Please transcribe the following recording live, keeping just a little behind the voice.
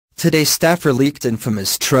Today staffer leaked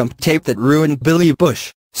infamous Trump tape that ruined Billy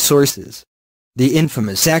Bush. Sources: the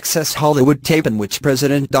infamous Access Hollywood tape in which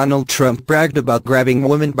President Donald Trump bragged about grabbing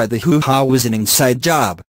women by the hoo-ha was an inside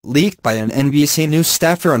job, leaked by an NBC News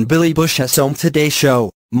staffer on Billy Bush's own Today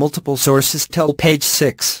show, multiple sources tell Page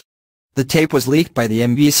 6. The tape was leaked by the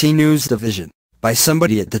NBC News division, by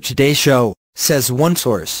somebody at the Today show, says one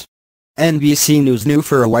source. NBC News knew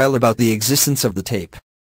for a while about the existence of the tape.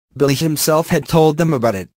 Billy himself had told them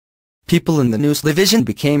about it. People in the news division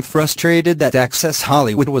became frustrated that Access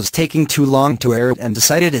Hollywood was taking too long to air it and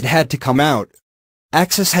decided it had to come out.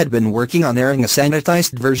 Access had been working on airing a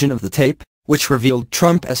sanitized version of the tape, which revealed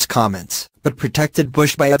Trump's comments, but protected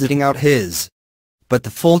Bush by editing out his. But the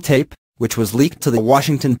full tape, which was leaked to the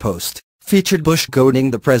Washington Post, featured Bush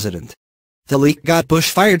goading the president. The leak got Bush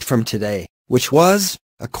fired from Today, which was,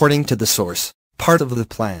 according to the source, part of the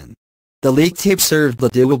plan. The leaked tape served the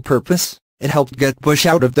dual purpose. It helped get Bush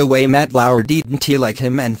out of the way. Matt Lauer didn't like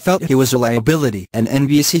him and felt he was a liability, and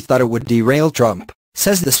NBC thought it would derail Trump,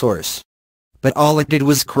 says the source. But all it did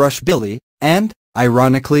was crush Billy, and,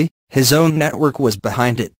 ironically, his own network was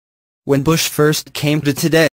behind it. When Bush first came to Today,